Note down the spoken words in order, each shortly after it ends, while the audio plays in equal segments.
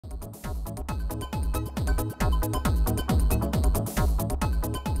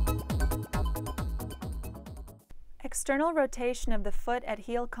external rotation of the foot at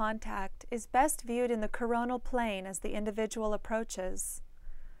heel contact is best viewed in the coronal plane as the individual approaches.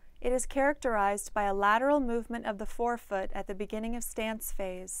 It is characterized by a lateral movement of the forefoot at the beginning of stance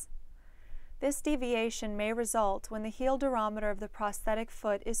phase. This deviation may result when the heel durometer of the prosthetic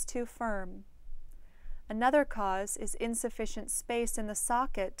foot is too firm. Another cause is insufficient space in the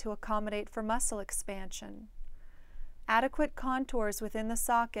socket to accommodate for muscle expansion. Adequate contours within the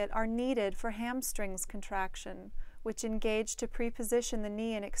socket are needed for hamstrings contraction, which engage to preposition the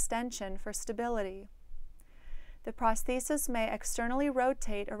knee in extension for stability. The prosthesis may externally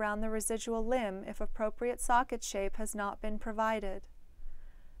rotate around the residual limb if appropriate socket shape has not been provided.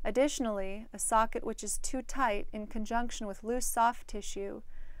 Additionally, a socket which is too tight in conjunction with loose soft tissue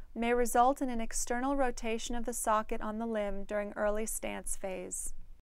may result in an external rotation of the socket on the limb during early stance phase.